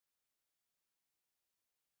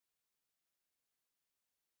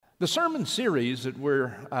The sermon series that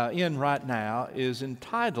we're in right now is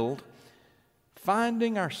entitled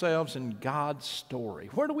Finding Ourselves in God's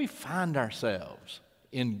Story. Where do we find ourselves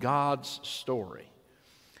in God's story?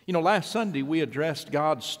 You know, last Sunday we addressed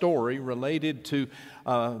God's story related to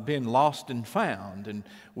being lost and found, and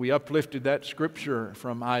we uplifted that scripture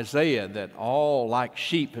from Isaiah that all like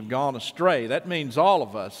sheep have gone astray. That means all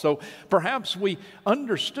of us. So perhaps we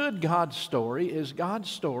understood God's story as God's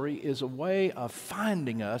story is a way of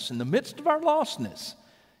finding us in the midst of our lostness.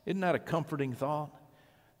 Isn't that a comforting thought?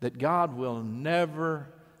 That God will never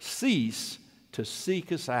cease to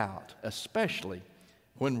seek us out, especially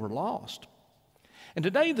when we're lost. And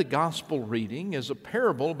today the gospel reading is a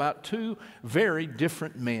parable about two very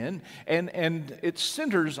different men, and it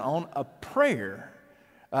centers on a prayer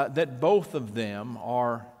that both of them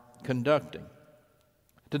are conducting.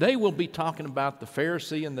 Today we'll be talking about the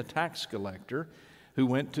Pharisee and the tax collector who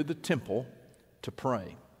went to the temple to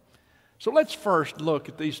pray. So let's first look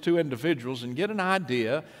at these two individuals and get an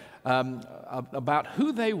idea about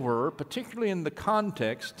who they were, particularly in the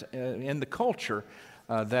context, in the culture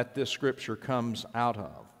that this scripture comes out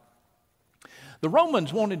of. The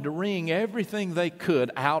Romans wanted to wring everything they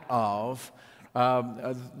could out of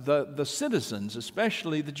the citizens,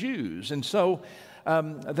 especially the Jews. And so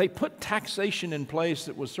they put taxation in place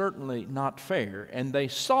that was certainly not fair, and they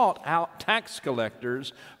sought out tax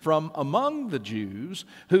collectors from among the Jews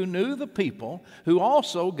who knew the people, who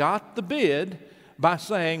also got the bid by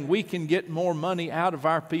saying, we can get more money out of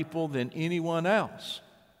our people than anyone else.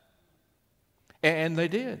 And they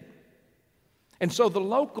did. And so the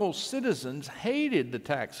local citizens hated the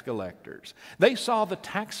tax collectors. They saw the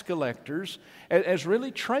tax collectors as really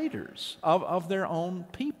traitors of their own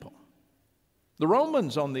people. The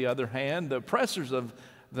Romans, on the other hand, the oppressors of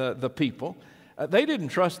the people, they didn't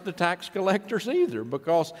trust the tax collectors either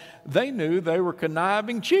because they knew they were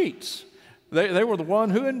conniving cheats. They were the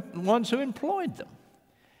ones who employed them.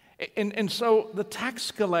 And so the tax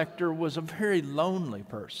collector was a very lonely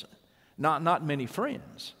person. Not many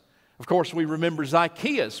friends. Of course, we remember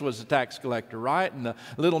Zacchaeus was a tax collector, right? And the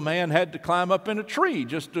little man had to climb up in a tree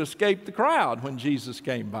just to escape the crowd when Jesus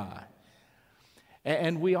came by.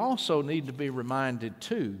 And we also need to be reminded,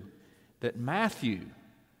 too, that Matthew,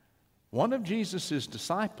 one of Jesus'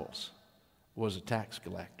 disciples, was a tax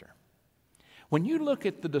collector. When you look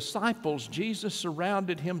at the disciples Jesus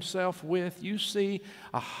surrounded himself with, you see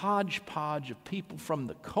a hodgepodge of people from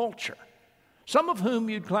the culture, some of whom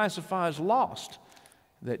you'd classify as lost,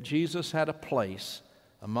 that Jesus had a place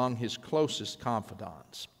among his closest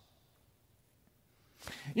confidants.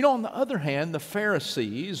 You know, on the other hand, the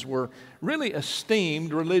Pharisees were really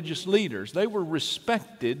esteemed religious leaders. They were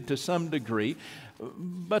respected to some degree,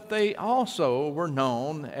 but they also were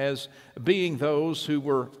known as being those who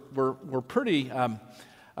were pretty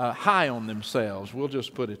high on themselves. We'll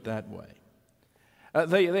just put it that way.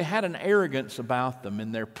 They had an arrogance about them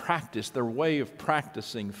in their practice, their way of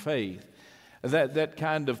practicing faith, that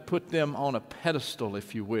kind of put them on a pedestal,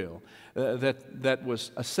 if you will, that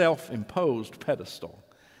was a self-imposed pedestal.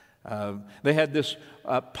 They had this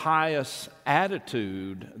pious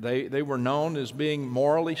attitude. They were known as being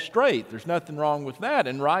morally straight. There's nothing wrong with that.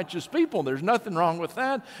 And righteous people, there's nothing wrong with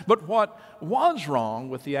that. But what was wrong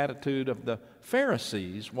with the attitude of the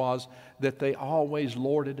Pharisees was that they always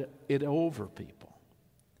lorded it over people.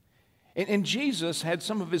 And Jesus had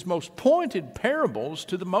some of his most pointed parables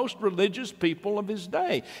to the most religious people of his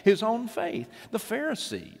day, his own faith, the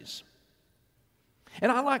Pharisees.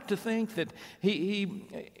 And I like to think that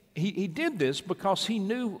he did this because he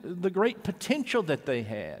knew the great potential that they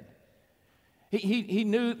had. He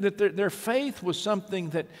knew that their faith was something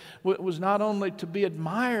that was not only to be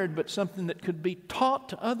admired, but something that could be taught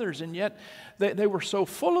to others. And yet they were so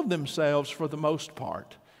full of themselves for the most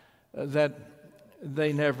part that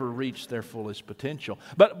they never reached their fullest potential.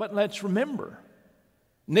 But let's remember,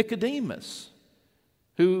 Nicodemus,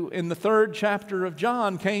 who in the 3rd chapter of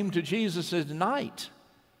John came to Jesus at night,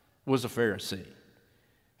 was a Pharisee.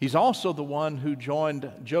 He's also the one who joined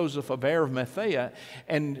Joseph of Arimathea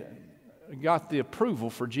and got the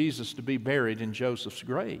approval for Jesus to be buried in Joseph's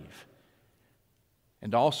grave,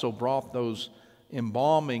 and also brought those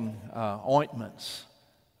embalming ointments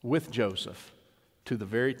with Joseph to the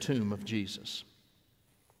very tomb of Jesus.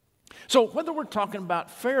 So whether we're talking about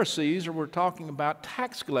Pharisees or we're talking about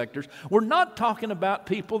tax collectors, we're not talking about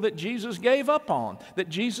people that Jesus gave up on, that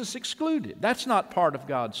Jesus excluded. That's not part of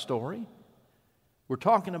God's story. We're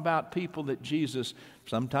talking about people that Jesus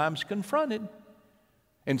sometimes confronted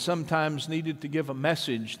and sometimes needed to give a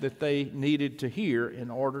message that they needed to hear in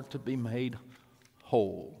order to be made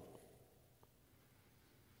whole.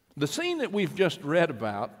 The scene that we've just read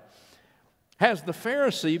about has the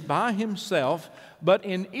Pharisee by himself, but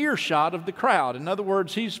in earshot of the crowd. In other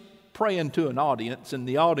words, he's praying to an audience, and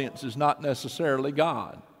the audience is not necessarily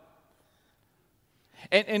God.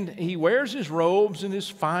 And he wears his robes and his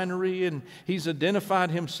finery, and he's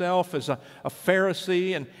identified himself as a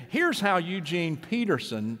Pharisee. And here's how Eugene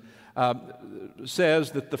Peterson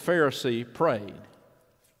says that the Pharisee prayed.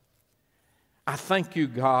 I thank you,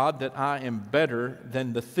 God, that I am better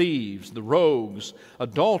than the thieves, the rogues,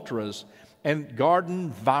 adulterers, and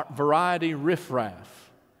garden variety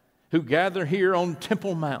riffraff who gather here on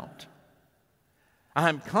Temple Mount. I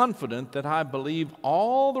am confident that I believe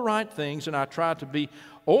all the right things, and I try to be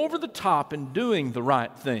over the top in doing the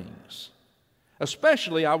right things.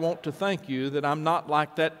 Especially, I want to thank you that I'm not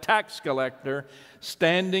like that tax collector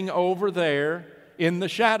standing over there in the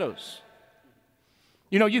shadows.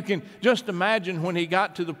 You know, you can just imagine when he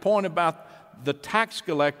got to the point about the tax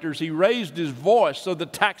collectors, he raised his voice so the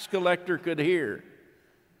tax collector could hear.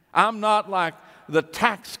 I'm not like the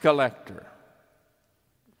tax collector.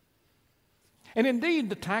 And indeed,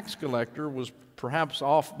 the tax collector was perhaps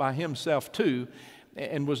off by himself too,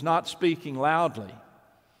 and was not speaking loudly.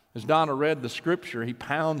 As Donna read the scripture, he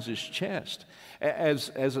pounds his chest as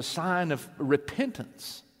a sign of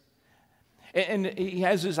repentance. And he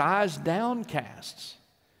has his eyes downcast.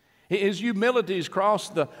 His humility has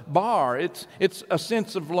crossed the bar. It's a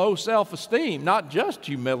sense of low self-esteem, not just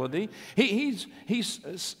humility. He's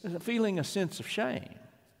feeling a sense of shame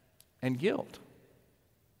and guilt.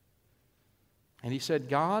 And he said,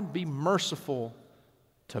 God, be merciful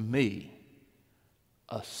to me,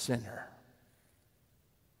 a sinner.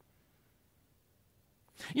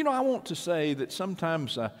 You know, I want to say that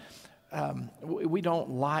sometimes we don't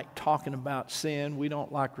like talking about sin. We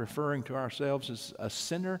don't like referring to ourselves as a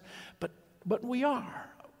sinner, but we are.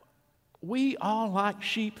 We all, like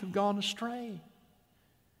sheep, have gone astray.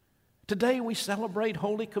 Today we celebrate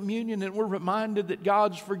Holy Communion, and we're reminded that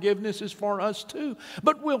God's forgiveness is for us too.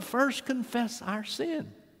 But we'll first confess our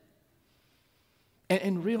sin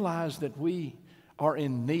and realize that we are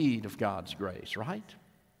in need of God's grace, right?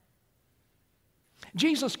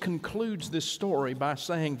 Jesus concludes this story by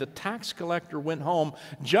saying the tax collector went home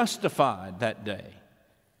justified that day,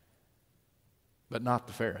 but not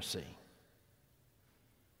the Pharisee.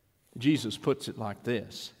 Jesus puts it like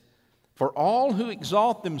this: for all who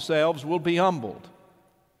exalt themselves will be humbled,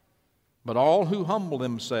 but all who humble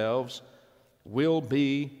themselves will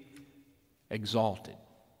be exalted.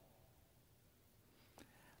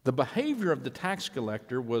 The behavior of the tax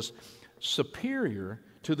collector was superior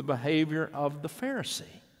to the behavior of the Pharisee.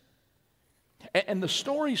 And the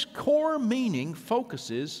story's core meaning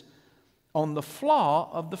focuses on the flaw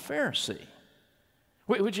of the Pharisee,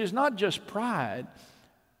 which is not just pride,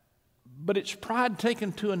 but it's pride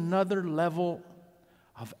taken to another level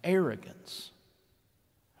of arrogance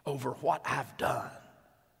over what I've done,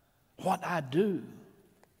 what I do.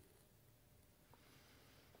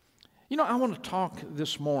 You know, I want to talk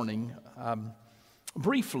this morning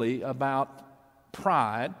briefly about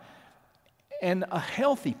pride and a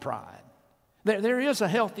healthy pride. There is a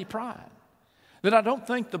healthy pride that I don't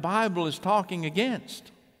think the Bible is talking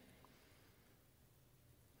against.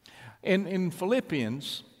 In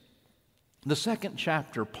Philippians, the 2nd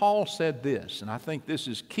chapter, Paul said this, and I think this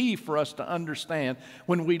is key for us to understand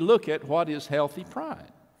when we look at what is healthy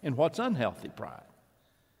pride and what's unhealthy pride.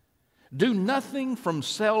 Do nothing from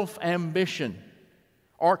self-ambition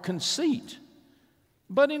or conceit,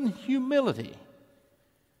 but in humility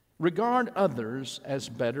regard others as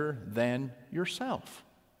better than yourself.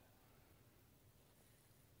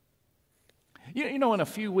 You know, in a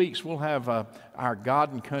few weeks we'll have our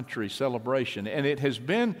God and Country celebration, and it has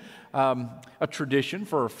been a tradition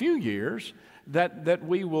for a few years that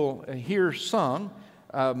we will hear sung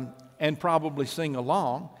and probably sing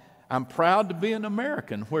along. I'm proud to be an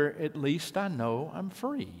American where at least I know I'm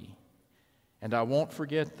free. And I won't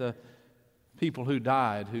forget the people who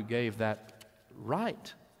died who gave that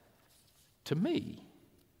right to me.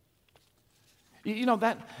 You know,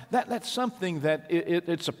 that's something that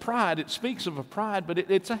it's a pride. It speaks of a pride, but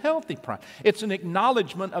it's a healthy pride. It's an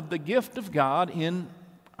acknowledgement of the gift of God in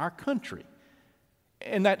our country.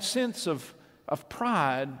 And that sense of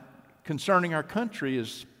pride concerning our country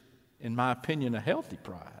is, in my opinion, a healthy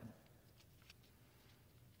pride.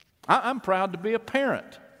 I'm proud to be a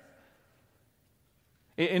parent.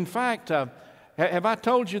 In fact, have I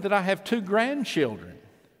told you that I have 2 grandchildren?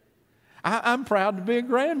 I'm proud to be a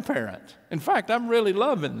grandparent. In fact, I'm really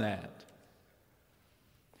loving that.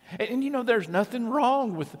 And you know, there's nothing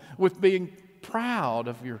wrong with being proud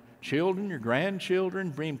of your children, your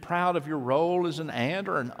grandchildren, being proud of your role as an aunt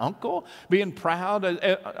or an uncle, being proud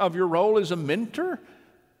of your role as a mentor?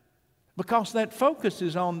 Because that focus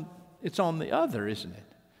is on the other, isn't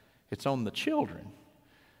it? It's on the children.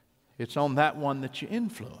 It's on that one that you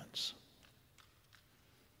influence.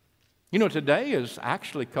 You know, today is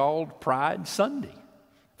actually called Pride Sunday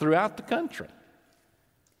throughout the country.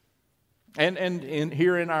 And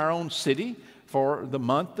here in our own city, for the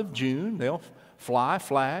month of June, they'll fly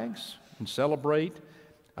flags and celebrate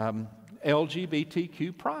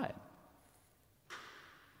LGBTQ pride.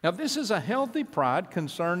 Now, this is a healthy pride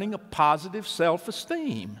concerning a positive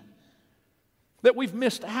self-esteem that we've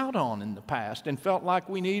missed out on in the past and felt like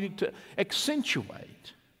we needed to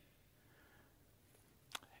accentuate.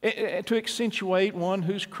 To accentuate one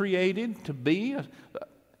who's created to be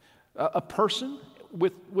a person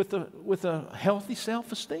with a healthy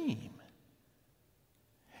self-esteem.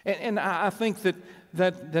 And I think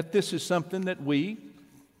that this is something that we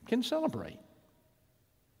can celebrate.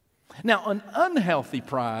 Now, an unhealthy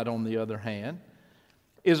pride, on the other hand,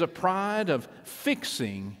 is a pride of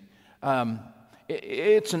fixing.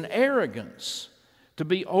 It's an arrogance to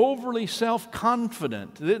be overly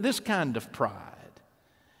self-confident, this kind of pride,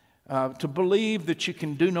 to believe that you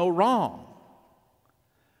can do no wrong.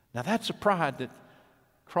 Now, that's a pride that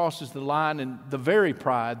crosses the line in the very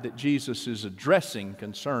pride that Jesus is addressing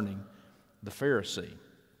concerning the Pharisee.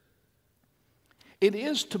 It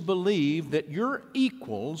is to believe that your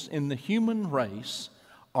equals in the human race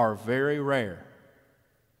are very rare.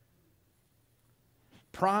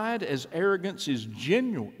 Pride as arrogance is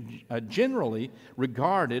generally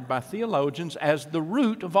regarded by theologians as the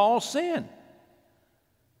root of all sin.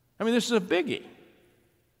 I mean, this is a biggie.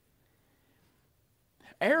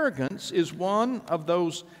 Arrogance is one of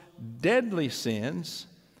those deadly sins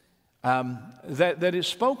that is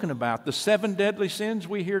spoken about. The 7 deadly sins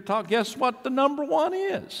we hear talk. Guess what the number one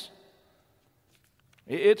is?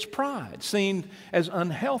 It's pride, seen as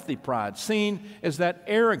unhealthy pride, seen as that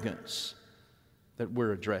arrogance that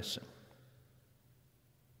we're addressing.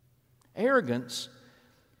 Arrogance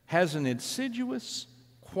has an insidious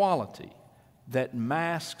quality that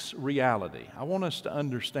masks reality. I want us to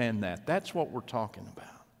understand that. That's what we're talking about.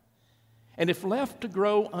 And if left to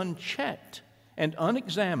grow unchecked and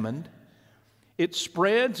unexamined, it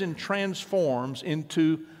spreads and transforms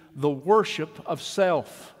into the worship of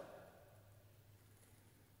self.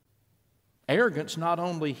 Arrogance not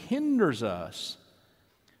only hinders us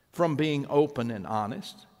from being open and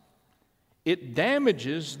honest, it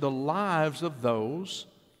damages the lives of those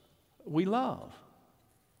we love.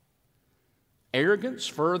 Arrogance,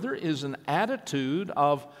 further, is an attitude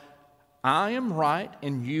of, I am right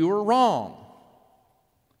and you are wrong.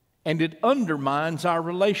 And it undermines our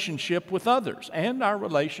relationship with others and our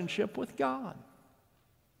relationship with God.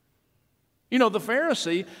 You know, the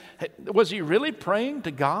Pharisee, was he really praying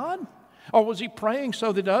to God? Or was he praying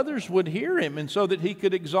so that others would hear him and so that he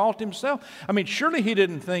could exalt himself? I mean, surely he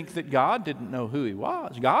didn't think that God didn't know who he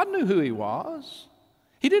was. God knew who he was.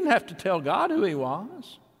 He didn't have to tell God who he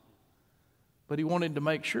was. But he wanted to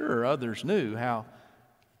make sure others knew how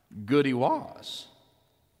good he was.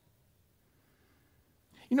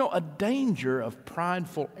 You know, a danger of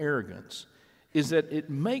prideful arrogance is that it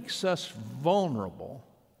makes us vulnerable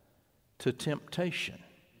to temptation.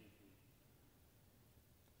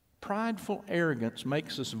 Prideful arrogance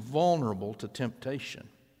makes us vulnerable to temptation.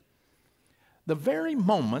 The very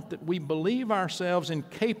moment that we believe ourselves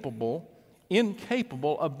incapable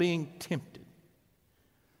of being tempted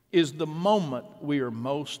is the moment we are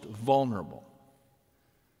most vulnerable.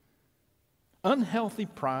 Unhealthy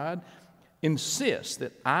pride insists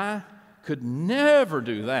that I could never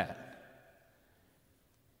do that.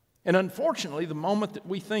 And unfortunately, the moment that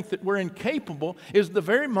we think that we're incapable is the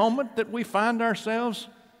very moment that we find ourselves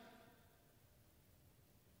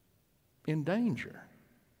in danger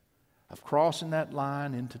of crossing that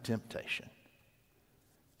line into temptation.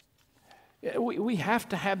 We have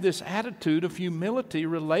to have this attitude of humility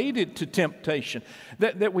related to temptation.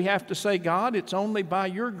 That we have to say, God, it's only by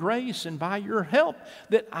your grace and by your help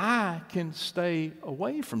that I can stay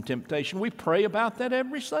away from temptation. We pray about that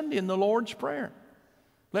every Sunday in the Lord's Prayer.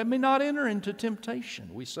 Let me not enter into temptation,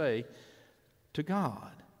 we say to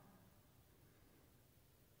God.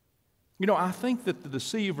 You know, I think that the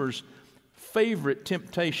deceiver's favorite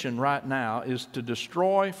temptation right now is to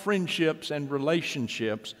destroy friendships and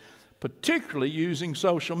relationships, particularly using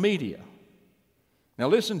social media. Now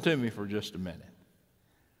listen to me for just a minute.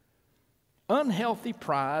 Unhealthy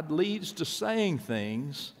pride leads to saying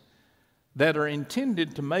things that are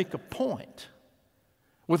intended to make a point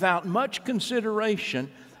without much consideration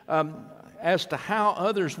as to how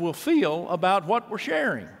others will feel about what we're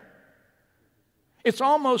sharing. It's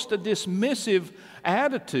almost a dismissive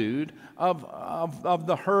attitude of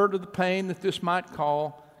the hurt or the pain that this might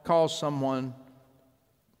cause someone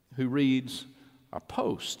who reads a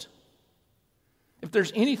post. If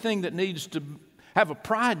there's anything that needs to have a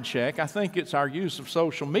pride check, I think it's our use of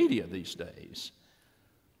social media these days.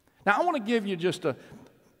 Now, I want to give you just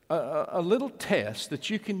a little test that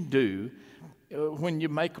you can do when you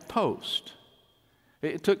make a post.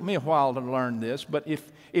 It took me a while to learn this, but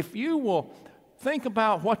if you will think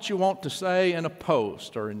about what you want to say in a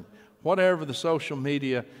post or in whatever the social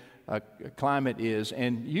media climate is,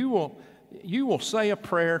 and you will say a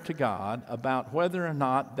prayer to God about whether or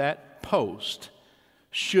not that post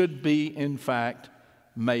should be, in fact,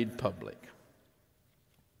 made public.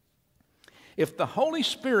 If the Holy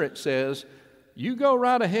Spirit says, you go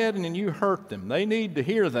right ahead and you hurt them, they need to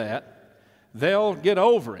hear that, they'll get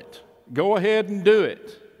over it, go ahead and do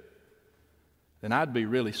it, then I'd be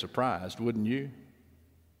really surprised, wouldn't you?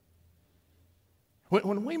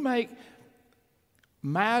 When we make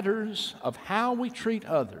matters of how we treat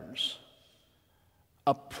others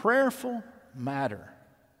a prayerful matter,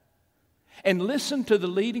 and listen to the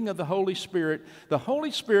leading of the Holy Spirit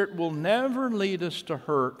will never lead us to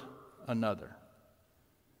hurt another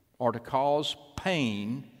or to cause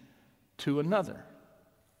pain to another.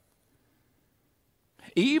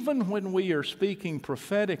 Even when we are speaking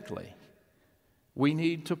prophetically, we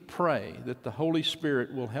need to pray that the Holy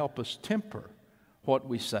Spirit will help us temper what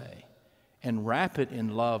we say and wrap it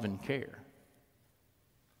in love and care.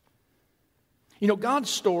 You know, God's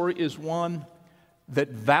story is one that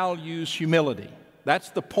values humility. That's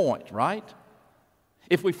the point, right?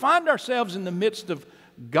 If we find ourselves in the midst of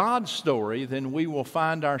God's story, then we will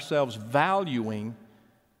find ourselves valuing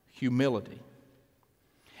humility.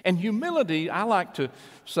 And humility, I like to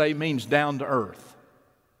say, means down to earth.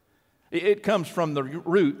 It comes from the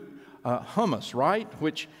root humus, right?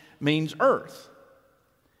 Which means earth.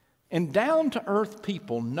 And down to earth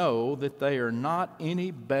people know that they are not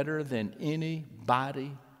any better than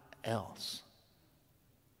anybody else.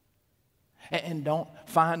 And don't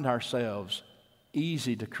find ourselves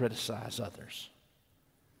easy to criticize others.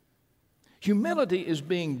 Humility is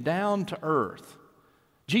being down to earth.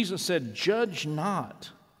 Jesus said, judge not,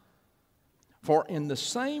 for in the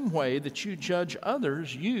same way that you judge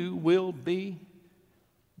others, you will be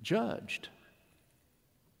judged.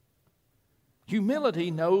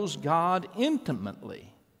 Humility knows God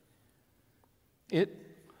intimately. It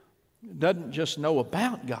doesn't just know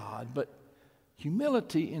about God, but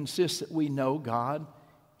humility insists that we know God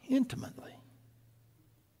intimately.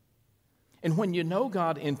 And when you know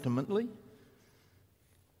God intimately,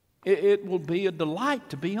 it will be a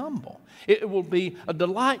delight to be humble. It will be a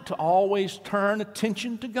delight to always turn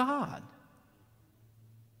attention to God,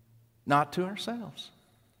 not to ourselves.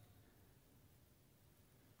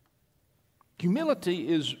 Humility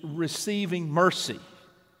is receiving mercy.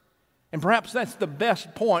 And perhaps that's the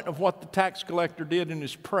best point of what the tax collector did in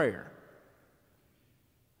his prayer.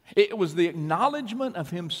 It was the acknowledgement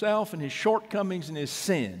of himself and his shortcomings and his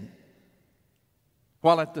sin,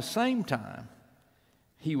 while at the same time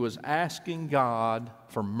he was asking God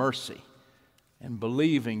for mercy and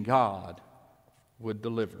believing God would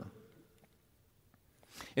deliver.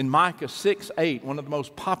 In Micah 6:8, one of the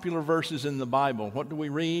most popular verses in the Bible, what do we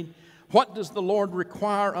read? What does the Lord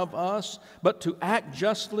require of us but to act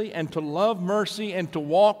justly and to love mercy and to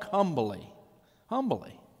walk humbly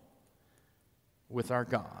with our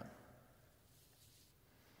God?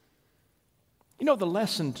 You know, the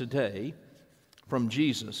lesson today from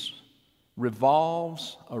Jesus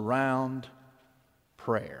revolves around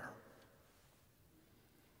prayer.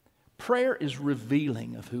 Prayer is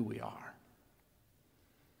revealing of who we are.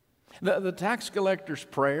 The tax collector's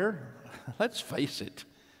prayer, let's face it,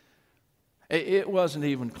 it wasn't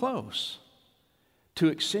even close to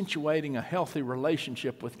accentuating a healthy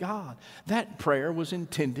relationship with God. That prayer was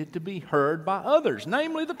intended to be heard by others,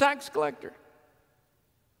 namely the tax collector.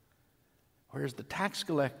 Whereas the tax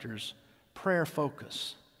collector's prayer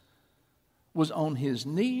focus was on his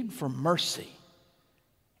need for mercy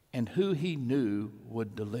and who he knew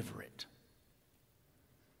would deliver it.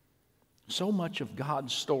 So much of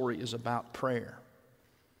God's story is about prayer.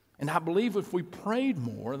 And I believe if we prayed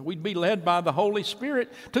more, we'd be led by the Holy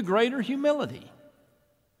Spirit to greater humility.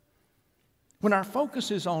 When our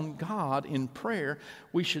focus is on God in prayer,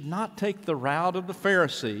 we should not take the route of the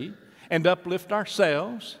Pharisee and uplift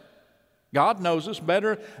ourselves. God knows us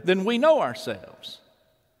better than we know ourselves.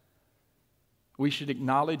 We should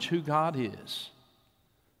acknowledge who God is,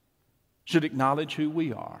 should acknowledge who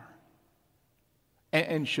we are,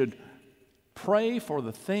 and should pray for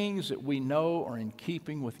the things that we know are in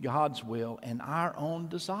keeping with God's will and our own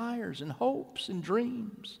desires and hopes and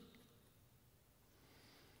dreams.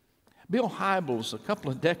 Bill Hybels, a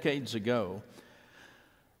couple of decades ago,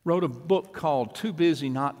 wrote a book called Too Busy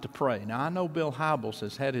Not to Pray. Now, I know Bill Hybels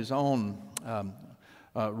has had his own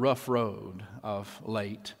rough road of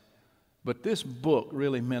late, but this book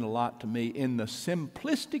really meant a lot to me in the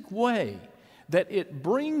simplistic way that it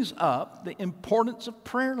brings up the importance of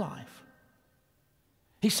prayer life.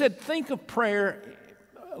 He said, think of prayer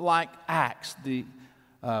like acts, the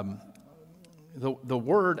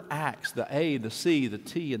word acts, the A, the C, the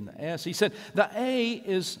T, and the S. He said, the A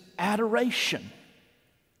is adoration.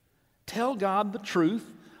 Tell God the truth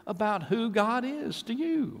about who God is to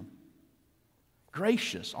you.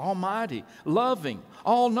 Gracious, almighty, loving,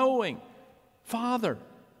 all-knowing, Father,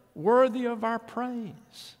 worthy of our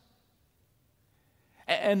praise.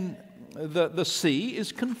 And the C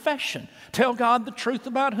is confession. Tell God the truth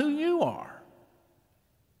about who you are.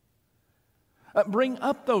 Bring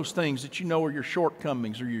up those things that you know are your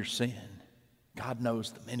shortcomings or your sin. God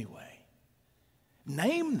knows them anyway.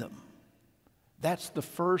 Name them. That's the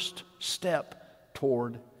first step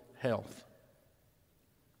toward health.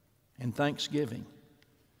 And thanksgiving.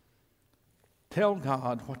 Tell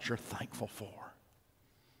God what you're thankful for.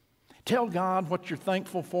 Tell God what you're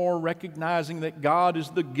thankful for, recognizing that God is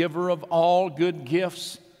the giver of all good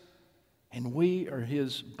gifts, and we are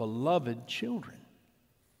His beloved children.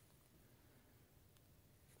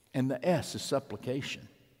 And the S is supplication.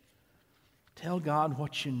 Tell God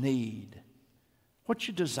what you need, what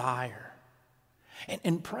you desire.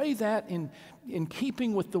 And pray that in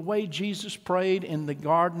keeping with the way Jesus prayed in the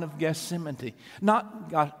Garden of Gethsemane.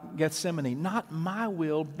 Not my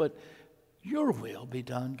will, but your will be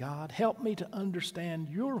done, God. Help me to understand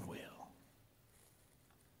your will.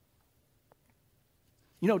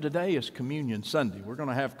 You know, today is Communion Sunday. We're going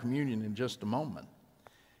to have communion in just a moment.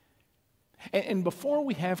 And before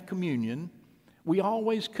we have communion, we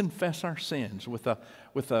always confess our sins with a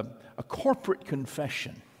corporate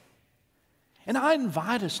confession. And I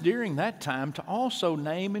invite us during that time to also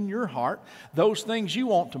name in your heart those things you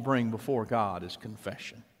want to bring before God as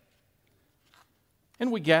confession.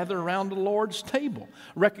 And we gather around the Lord's table,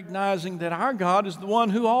 recognizing that our God is the one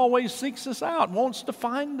who always seeks us out, wants to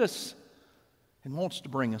find us, and wants to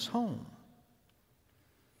bring us home.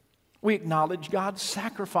 We acknowledge God's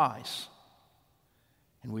sacrifice,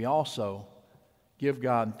 and we also give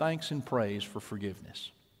God thanks and praise for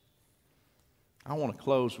forgiveness. I want to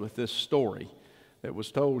close with this story that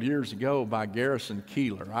was told years ago by Garrison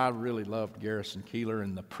Keillor. I really loved Garrison Keillor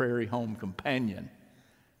in The Prairie Home Companion.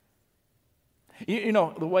 You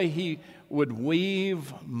know, the way he would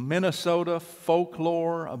weave Minnesota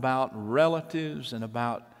folklore about relatives and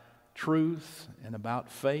about truth and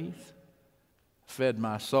about faith fed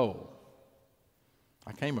my soul.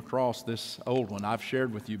 I came across this old one I've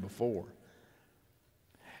shared with you before.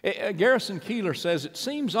 Garrison Keillor says, it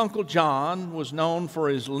seems Uncle John was known for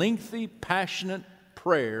his lengthy, passionate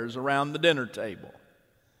prayers around the dinner table.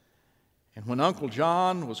 And when Uncle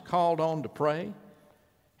John was called on to pray,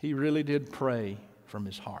 he really did pray from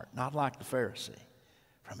his heart, not like the Pharisee,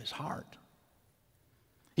 from his heart.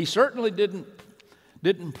 He certainly didn't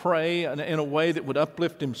pray in a way that would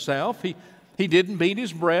uplift himself. He didn't beat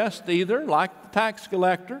his breast either, like the tax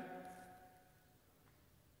collector.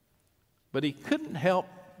 But he couldn't help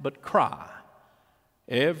but cry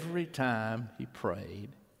every time he prayed.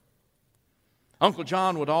 Uncle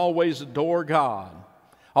John would always adore God,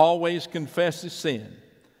 always confess his sin,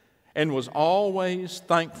 and was always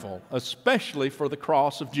thankful, especially for the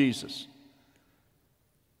cross of Jesus.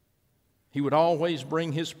 He would always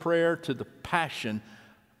bring his prayer to the passion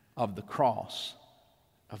of the cross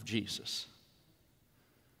of Jesus.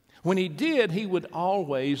 When he did, he would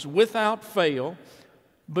always, without fail,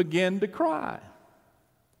 begin to cry.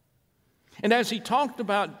 And as he talked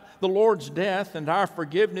about the Lord's death and our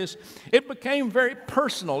forgiveness, it became very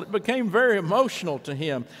personal. It became very emotional to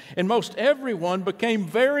him. And most everyone became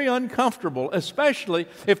very uncomfortable, especially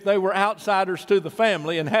if they were outsiders to the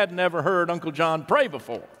family and hadn't ever heard Uncle John pray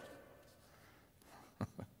before.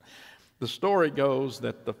 The story goes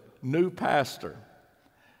that the new pastor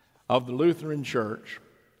of the Lutheran church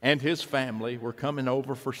and his family were coming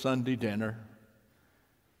over for Sunday dinner.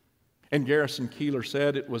 And Garrison Keillor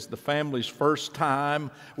said it was the family's first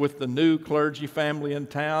time with the new clergy family in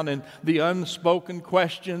town, and the unspoken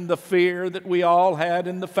question, the fear that we all had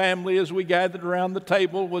in the family as we gathered around the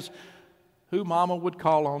table was who Mama would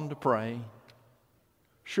call on to pray.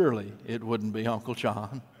 Surely it wouldn't be Uncle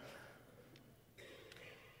John.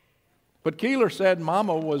 But Keillor said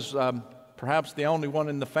Mama was perhaps the only one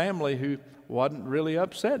in the family who wasn't really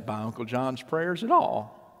upset by Uncle John's prayers at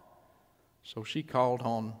all. So she called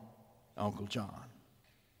on Uncle John.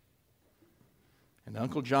 And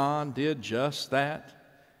Uncle John did just that,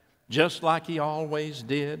 just like he always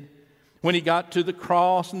did. When he got to the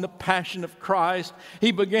cross and the passion of Christ,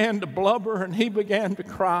 he began to blubber and he began to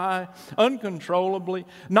cry uncontrollably,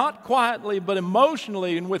 not quietly, but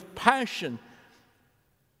emotionally and with passion.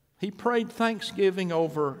 He prayed thanksgiving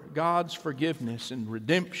over God's forgiveness and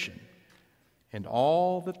redemption and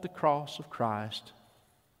all that the cross of Christ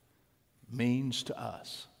means to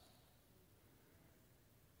us.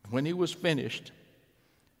 When he was finished,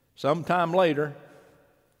 sometime later,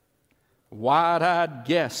 a wide-eyed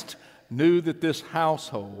guest knew that this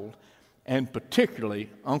household, and particularly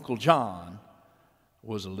Uncle John,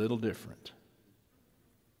 was a little different.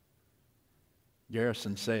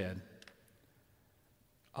 Garrison said,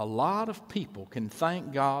 "A lot of people can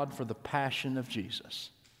thank God for the passion of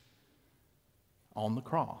Jesus on the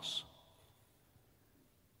cross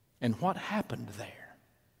and what happened there.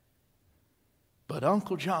 But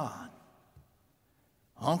Uncle John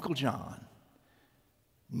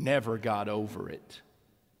never got over it."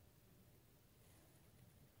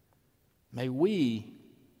 May we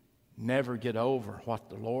never get over what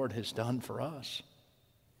the Lord has done for us.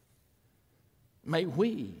 May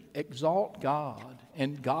we exalt God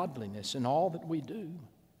and godliness in all that we do.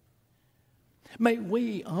 May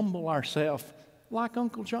we humble ourselves like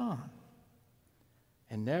Uncle John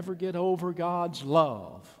and never get over God's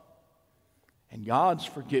love and God's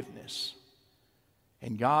forgiveness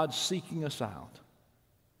and God's seeking us out,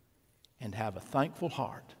 and have a thankful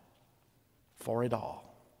heart for it all.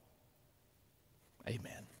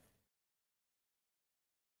 Amen.